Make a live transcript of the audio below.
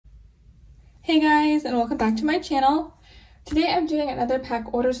Hey guys, and welcome back to my channel. Today I'm doing another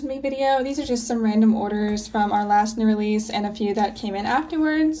pack orders with me video. These are just some random orders from our last new release and a few that came in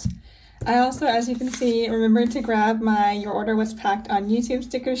afterwards. I also, as you can see, remembered to grab my Your Order Was Packed on YouTube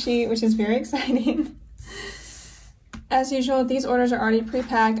sticker sheet, which is very exciting. As usual, these orders are already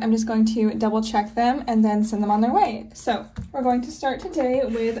pre-packed. I'm just going to double check them and then send them on their way. So we're going to start today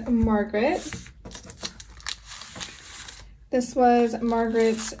with Margaret. This was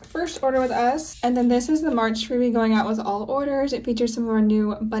Margaret's first order with us, and then this is the March freebie going out with all orders. It features some of our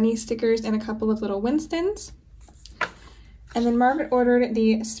new bunny stickers and a couple of little Winstons. And then Margaret ordered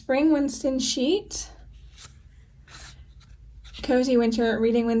the Spring Winston sheet, Cozy Winter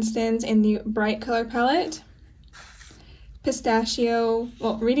Reading Winstons in the bright color palette, pistachio,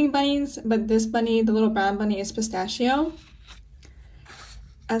 well, reading bunnies, but this bunny, the little brown bunny, is pistachio,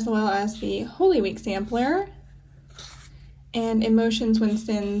 as well as the Holy Week sampler, and Emotions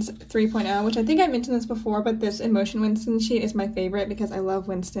Winstons 3.0, which I think I mentioned this before, but this Emotion Winston sheet is my favorite because I love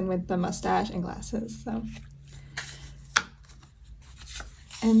Winston with the mustache and glasses. So,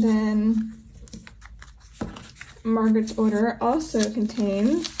 and then Margaret's order also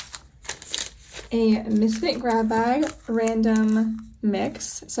contains a Misfit grab bag random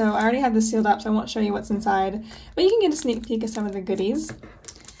mix. So I already have this sealed up, so I won't show you what's inside, but you can get a sneak peek of some of the goodies.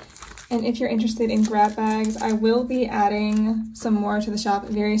 And if you're interested in grab bags, I will be adding some more to the shop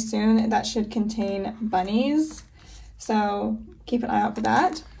very soon that should contain bunnies. So keep an eye out for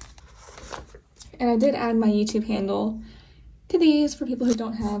that. And I did add my YouTube handle to these for people who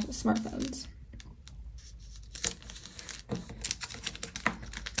don't have smartphones.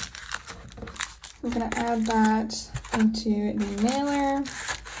 We're gonna add that into the mailer,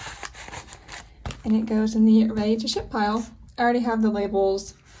 and it goes in the ready to ship pile. I already have the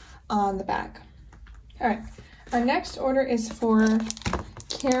labels on the back. All right, our next order is for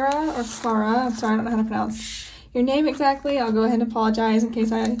Cara or Clara. I'm sorry, I don't know how to pronounce your name exactly. I'll go ahead and apologize in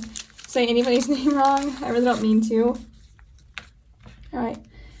case I say anybody's name wrong. I really don't mean to. All right,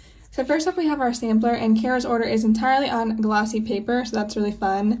 so first up we have our sampler, and Cara's order is entirely on glossy paper, so that's really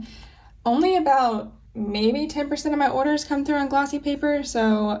fun. Only about maybe 10% of my orders come through on glossy paper,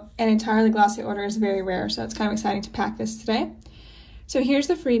 so an entirely glossy order is very rare, so it's kind of exciting to pack this today. So here's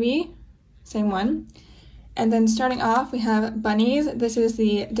the freebie, same one. And then starting off, we have bunnies. This is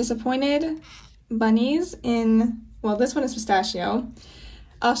the Disappointed bunnies in, well, this one is pistachio.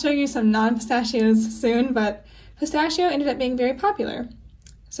 I'll show you some non-pistachios soon, but pistachio ended up being very popular.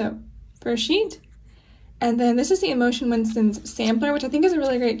 So first sheet. And then this is the Emotion Winstons sampler, which I think is a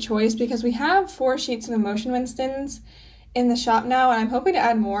really great choice because we have 4 sheets of Emotion Winstons in the shop now, and I'm hoping to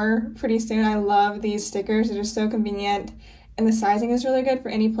add more pretty soon. I love these stickers. They're just so convenient. And the sizing is really good for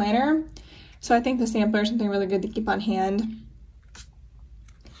any planner. So I think the sampler is something really good to keep on hand.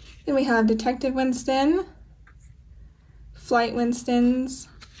 Then we have Detective Winston, Flight Winstons,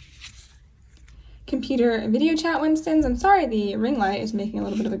 Computer Video Chat Winstons. I'm sorry the ring light is making a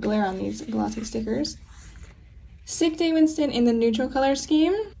little bit of a glare on these glossy stickers. Sick Day Winston in the neutral color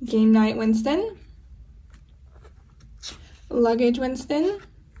scheme, Game Night Winston, Luggage Winston,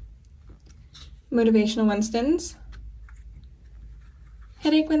 Motivational Winstons,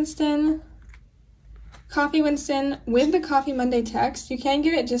 Headache Winston, Coffee Winston with the Coffee Monday text. You can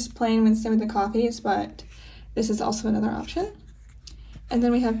get it just plain Winston with the coffees, but this is also another option. And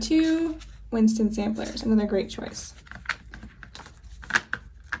then we have 2 Winston samplers, another great choice. Let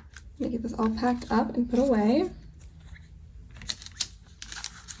me get this all packed up and put away.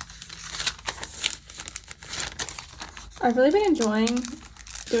 I've really been enjoying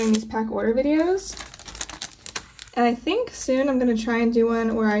doing these pack order videos. And I think soon I'm going to try and do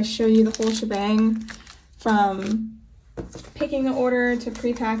one where I show you the whole shebang from picking the order to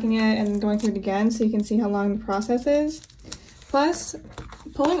pre-packing it and going through it again so you can see how long the process is. Plus,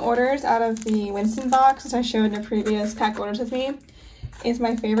 pulling orders out of the Winston box, as I showed in a previous pack orders with me, is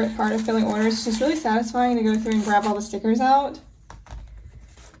my favorite part of filling orders. It's just really satisfying to go through and grab all the stickers out.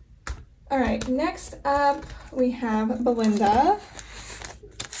 All right, next up we have Belinda.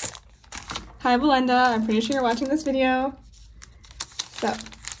 Hi Belinda, I'm pretty sure you're watching this video. So,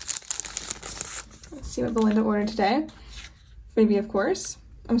 let's see what Belinda ordered today. Freebie, of course.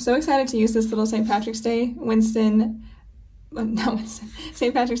 I'm so excited to use this little St. Patrick's Day St.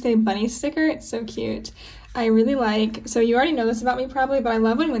 Patrick's Day bunny sticker. It's so cute. I really like, so you already know this about me probably, but I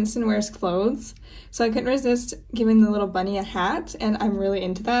love when Winston wears clothes. So I couldn't resist giving the little bunny a hat, and I'm really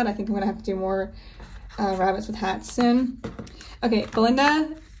into that. I think I'm gonna have to do more rabbits with hats soon. Okay,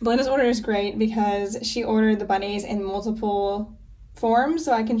 Belinda's order is great because she ordered the bunnies in multiple forms,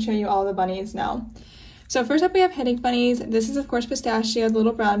 so I can show you all the bunnies now. So first up we have Headache bunnies. This is of course Pistachio, the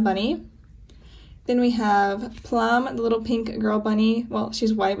little brown bunny. Then we have Plum, the little pink girl bunny. Well,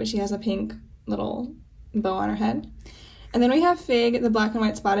 she's white, but she has a pink little bow on her head. And then we have Fig, the black and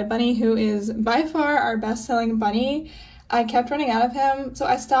white spotted bunny, who is by far our best-selling bunny. I kept running out of him, so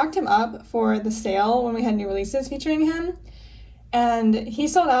I stocked him up for the sale when we had new releases featuring him. And he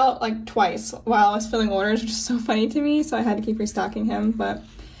sold out like twice while I was filling orders, which is so funny to me, so I had to keep restocking him, but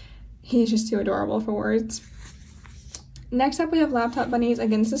he's just too adorable for words. Next up, we have Laptop Bunnies.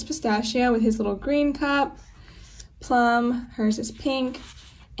 Again, this is Pistachio with his little green cup. Plum, hers is pink.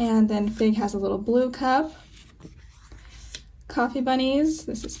 And then Fig has a little blue cup. Coffee Bunnies.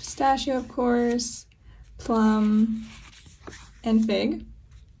 This is Pistachio, of course. Plum and Fig.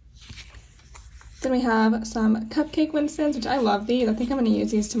 Then we have some Cupcake Winstons, which I love these. I think I'm going to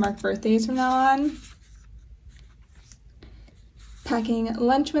use these to mark birthdays from now on. Packing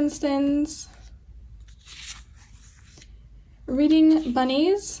Lunch Winstons. Reading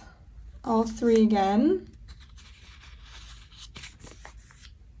Bunnies, all three again.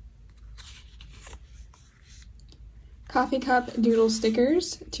 Coffee Cup Doodle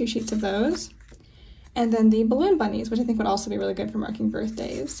stickers, 2 sheets of those. And then the Balloon Bunnies, which I think would also be really good for marking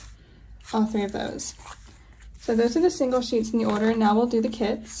birthdays. All 3 of those. So those are the single sheets in the order. Now we'll do the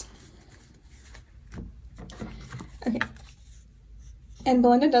kits. Okay. And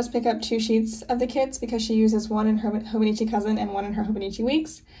Belinda does pick up 2 sheets of the kits because she uses one in her Hobonichi Cousin and one in her Hobonichi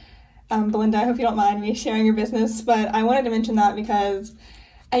Weeks. Belinda, I hope you don't mind me sharing your business, but I wanted to mention that because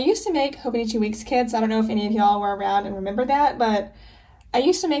I used to make Hobonichi Weeks kits. I don't know if any of y'all were around and remember that, but I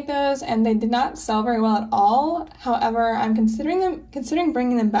used to make those and they did not sell very well at all. However, I'm considering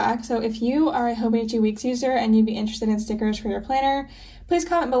bringing them back. So if you are a Hobonichi Weeks user and you'd be interested in stickers for your planner, please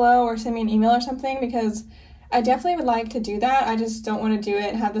comment below or send me an email or something because I definitely would like to do that. I just don't want to do it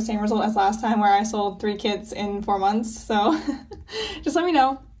and have the same result as last time where I sold 3 kits in 4 months. So just let me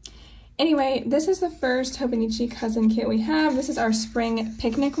know. Anyway, this is the first Hobonichi Cousin kit we have. This is our spring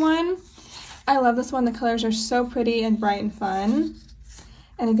picnic one. I love this one. The colors are so pretty and bright and fun.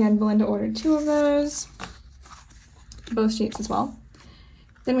 And again, Belinda ordered 2 of those, both sheets as well.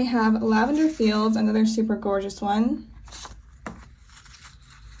 Then we have Lavender Fields, another super gorgeous one.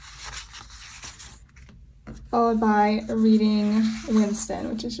 Followed by Reading Winston,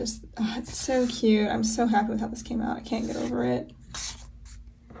 which is just, oh, it's so cute. I'm so happy with how this came out. I can't get over it.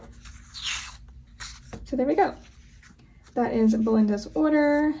 So there we go. That is Belinda's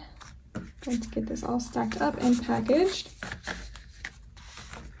order. Going to get this all stacked up and packaged.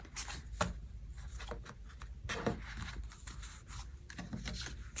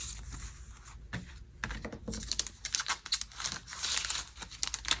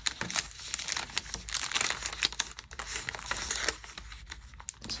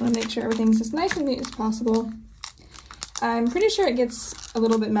 Just want to make sure everything's as nice and neat as possible. I'm pretty sure it gets a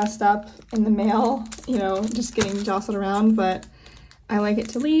little bit messed up in the mail, you know, just getting jostled around, but I like it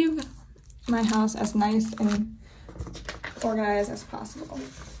to leave my house as nice and organized as possible.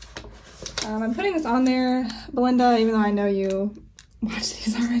 I'm putting this on there, Belinda, even though I know you watched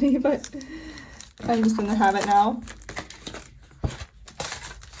these already, but I'm just in the habit now.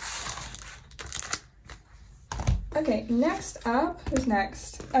 Okay, next up, who's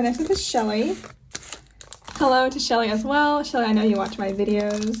next? Oh, next up is Shelly. Hello to Shelly as well. Shelly, I know you watch my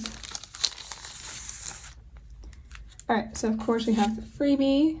videos. All right, so of course we have the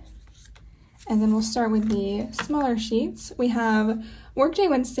freebie, and then we'll start with the smaller sheets. We have Workday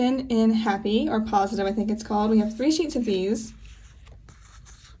Winston in Happy, or Positive, I think it's called. We have 3 sheets of these,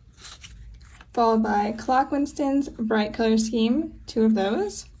 followed by Clock Winston's Bright Color Scheme, 2 of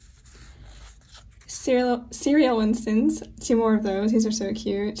those. Cereal Winston's, 2 more of those. These are so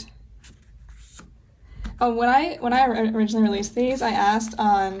cute. Oh, when I originally released these, I asked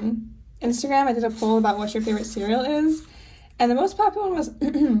on Instagram, I did a poll about what your favorite cereal is, and the most popular one was,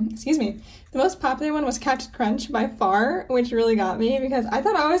 excuse me, the most popular one was Captain Crunch by far, which really got me because I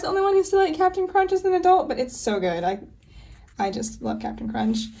thought I was the only one who still ate Captain Crunch as an adult, but it's so good. I just love Captain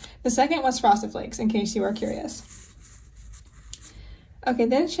Crunch. The second was Frosted Flakes, in case you are curious. Okay,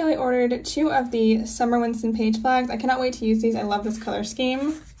 then Shelly ordered 2 of the Summer Winston page flags. I cannot wait to use these. I love this color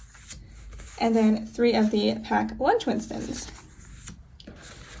scheme. And then 3 of the Pack Lunch Winstons.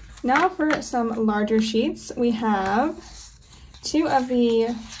 Now for some larger sheets, we have 2 of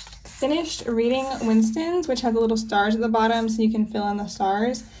the finished Reading Winstons, which have the little stars at the bottom so you can fill in the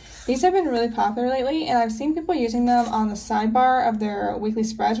stars. These have been really popular lately, and I've seen people using them on the sidebar of their weekly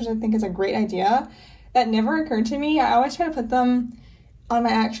spreads, which I think is a great idea. That never occurred to me. I always try to put them on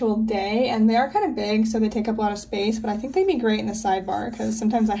my actual day, and they are kind of big, so they take up a lot of space, but I think they'd be great in the sidebar because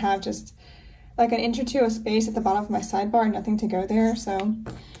sometimes I have just like an inch or 2 of space at the bottom of my sidebar and nothing to go there, so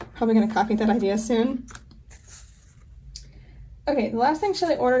probably gonna copy that idea soon. Okay, the last thing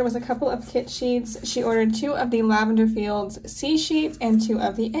Shelly ordered was a couple of kit sheets. She ordered 2 of the Lavender Fields C sheets and 2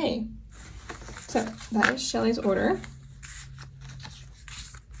 of the A. So that is Shelly's order.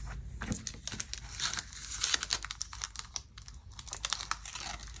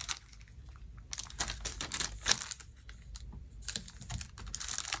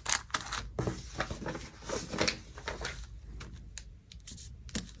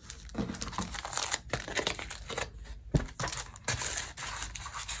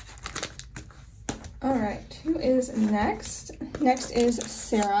 All right, who is next? Next is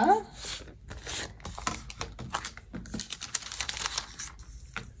Sarah.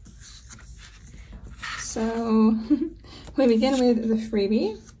 So we begin with the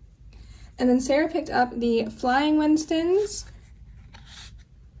freebie. And then Sarah picked up the Flying Winstons,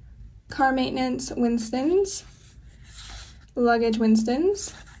 Car Maintenance Winstons, Luggage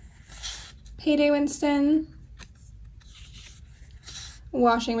Winstons, Payday Winston,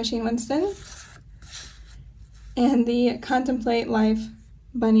 Washing Machine Winston, and the Contemplate Life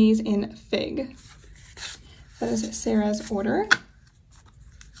Bunnies in Fig. That is Sarah's order.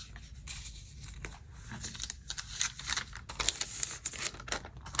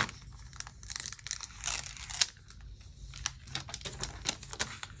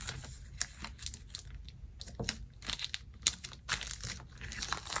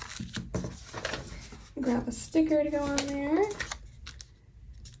 Grab a sticker to go on there.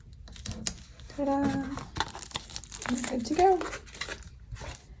 Ta-da! Good to go.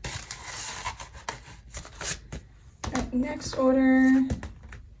 All right, next order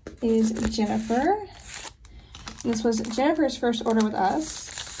is Jennifer. This was Jennifer's first order with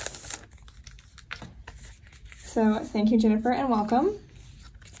us. So thank you, Jennifer, and welcome.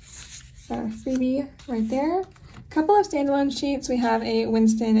 Got our freebie right there. A couple of standalone sheets. We have a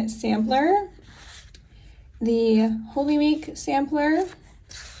Winston sampler, the Holy Week sampler,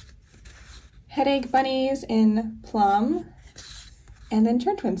 Headache Bunnies in Plum, and then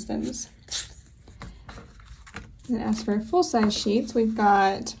Church Winstons. And as for full-size sheets, we've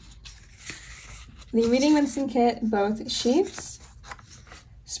got the Reading Winston Kit, both sheets,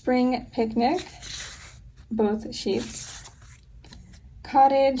 Spring Picnic, both sheets,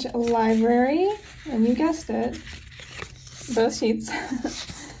 Cottage Library, and you guessed it, both sheets,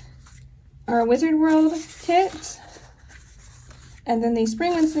 our Wizard World kit, and then the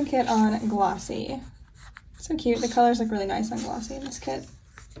Spring Winston kit on Glossy. So cute. The colors look really nice on Glossy in this kit.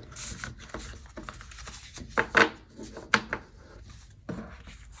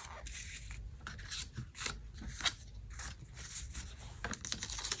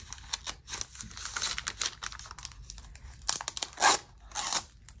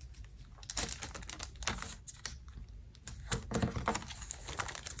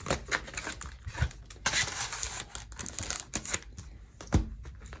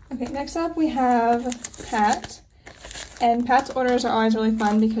 Okay, next up we have Pat, and Pat's orders are always really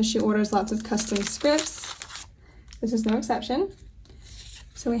fun because she orders lots of custom scripts. This is no exception.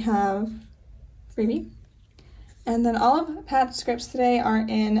 So we have freebie, and then all of Pat's scripts today are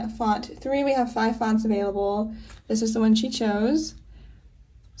in font 3. We have 5 fonts available. This is the one she chose,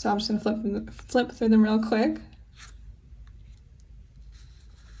 so I'm just gonna flip through them real quick.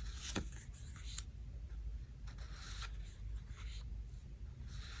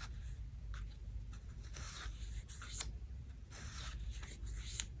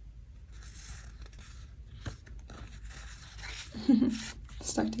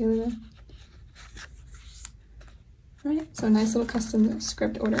 Stuck together there. All right, so a nice little custom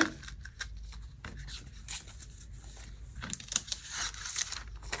script order.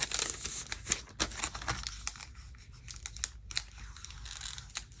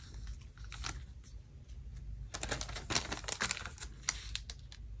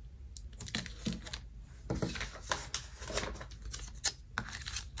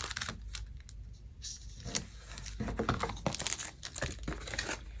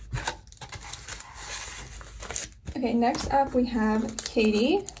 Okay, next up we have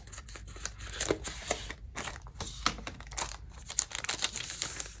Katie.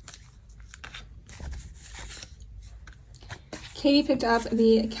 Katie picked up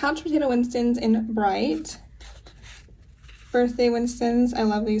the Couch Potato Winstons in Bright, Birthday Winstons, I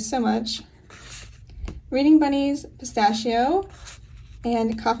love these so much, Reading Bunnies Pistachio,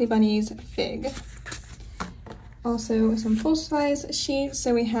 and Coffee Bunnies Fig. Also some full-size sheets,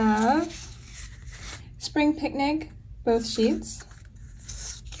 so we have Spring Picnic, both sheets,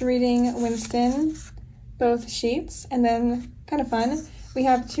 Reading Winston, both sheets, and then, kind of fun, we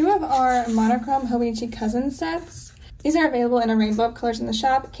have 2 of our monochrome Hobonichi Cousins sets. These are available in a rainbow of colors in the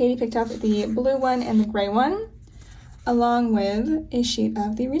shop. Katie picked up the blue one and the gray one, along with a sheet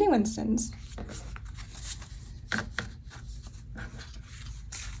of the Reading Winstons.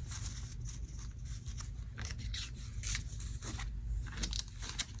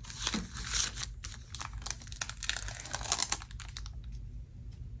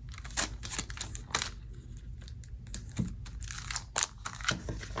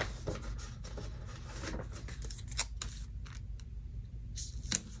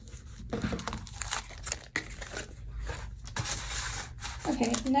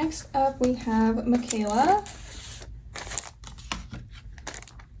 Okay, next up we have Michaela.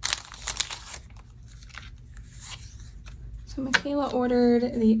 So Michaela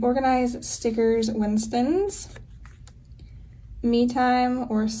ordered the Organized Stickers Winstons, Me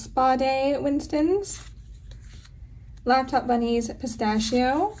Time or Spa Day Winstons, Laptop Bunnies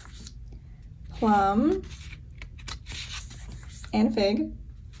Pistachio, Plum, and Fig.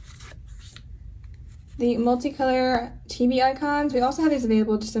 The multicolor TV icons, we also have these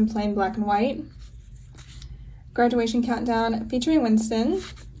available just in plain black and white. Graduation Countdown featuring Winston,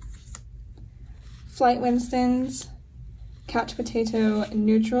 Flight Winstons, Couch Potato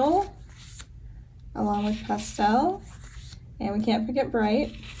Neutral, along with Pastel, and we can't forget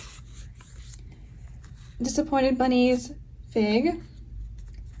Bright. Disappointed Bunnies Fig,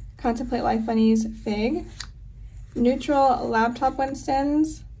 Contemplate Life Bunnies Fig, Neutral Laptop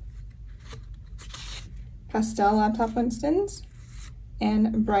Winstons, Pastel Laptop Winstons,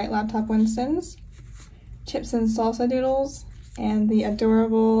 and Bright Laptop Winstons, Chips and Salsa Doodles, and the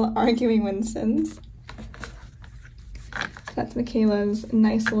adorable Arguing Winstons. That's Michaela's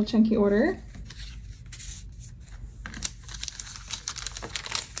nice little chunky order.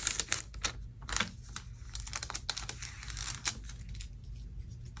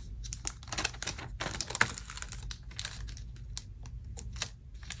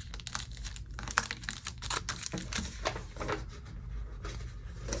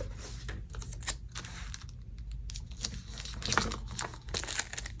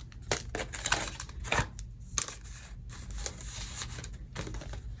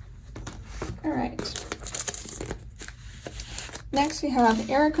 All right. Next we have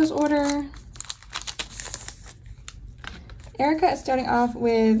Erica's order. Erica is starting off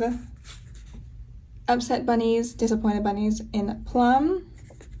with Upset Bunnies, Disappointed Bunnies in Plum,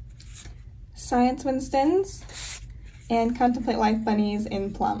 Science Winstons, and Contemplate Life Bunnies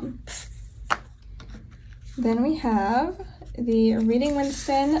in Plum. Then we have the Reading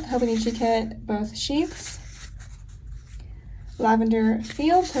Winston Hobonichi Kit, both sheets, Lavender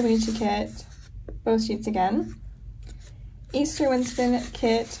Fields Hobonichi Kit, both sheets again, Easter Winston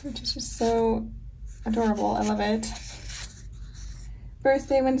Kit, which is just so adorable, I love it,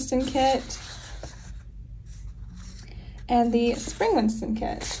 Birthday Winston Kit, and the Spring Winston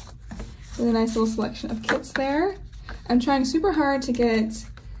Kit. With a nice little selection of kits there. I'm trying super hard to get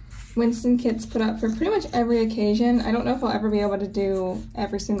Winston kits put up for pretty much every occasion. I don't know if I'll ever be able to do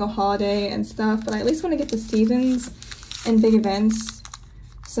every single holiday and stuff, but I at least want to get the seasons and big events.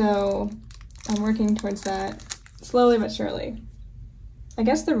 So I'm working towards that slowly but surely. I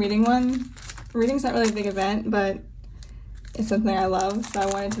guess the reading's not really a big event, but it's something I love, so I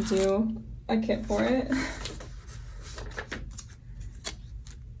wanted to do a kit for it.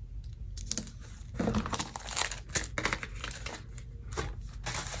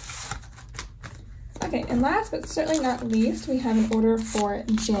 Okay, and last but certainly not least, we have an order for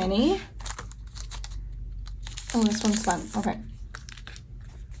Jenny. Oh, this one's fun. Okay.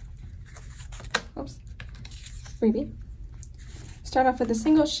 Oops. Freebie. Start off with the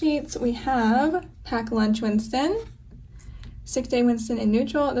single sheets. We have Pack Lunch Winston, Sick Day Winston in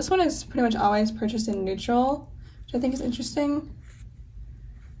neutral. This one is pretty much always purchased in neutral, which I think is interesting.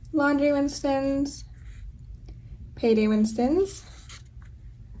 Laundry Winstons, Payday Winstons,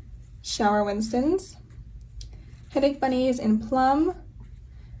 Shower Winstons, Headache Bunnies in Plum,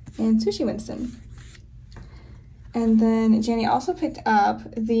 and Sushi Winston. And then Jenny also picked up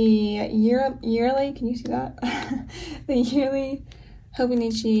the yearly, can you see that? The yearly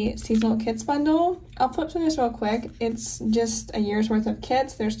Hobonichi Seasonal Kits bundle. I'll flip through this real quick. It's just a year's worth of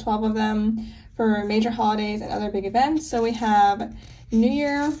kits. There's 12 of them for major holidays and other big events. So we have New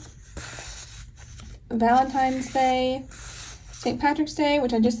Year, Valentine's Day, St. Patrick's Day,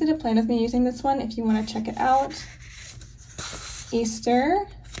 which I just did a plan with me using this one if you want to check it out, Easter,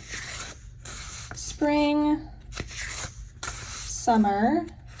 Spring, Summer,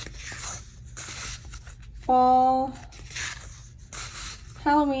 Fall,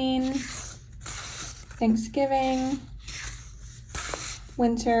 Halloween, Thanksgiving,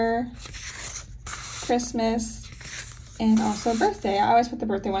 Winter, Christmas, and also birthday. I always put the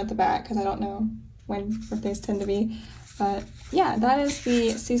birthday one at the back because I don't know when birthdays tend to be. But yeah, that is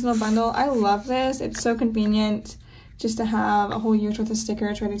the seasonal bundle. I love this. It's so convenient just to have a whole year's worth of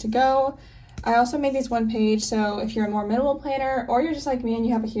stickers ready to go. I also made these one page, so if you're a more minimal planner or you're just like me and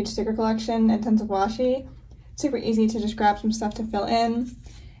you have a huge sticker collection and tons of washi, super easy to just grab some stuff to fill in.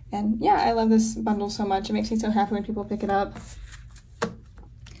 And yeah, I love this bundle so much. It makes me so happy when people pick it up. So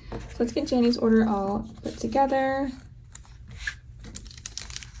let's get Jenny's order all put together.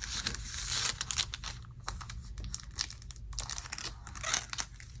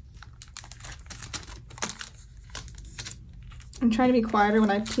 I'm trying to be quieter when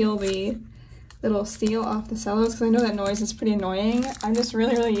I peel the little seal off the cellos because I know that noise is pretty annoying. I'm just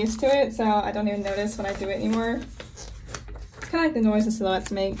really used to it, so I don't even notice when I do it anymore. It's kind of like the noise the silhouettes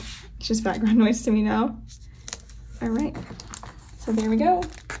make. It's just background noise to me now. Alright, so there we go.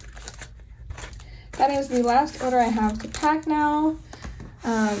 That is the last order I have to pack now.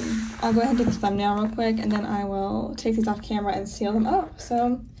 I'll go ahead and do the thumbnail real quick and then I will take these off camera and seal them up.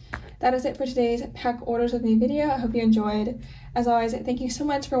 So that is it for today's pack orders with me video. I hope you enjoyed. As always, thank you so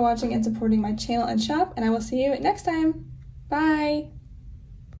much for watching and supporting my channel and shop, and I will see you next time. Bye!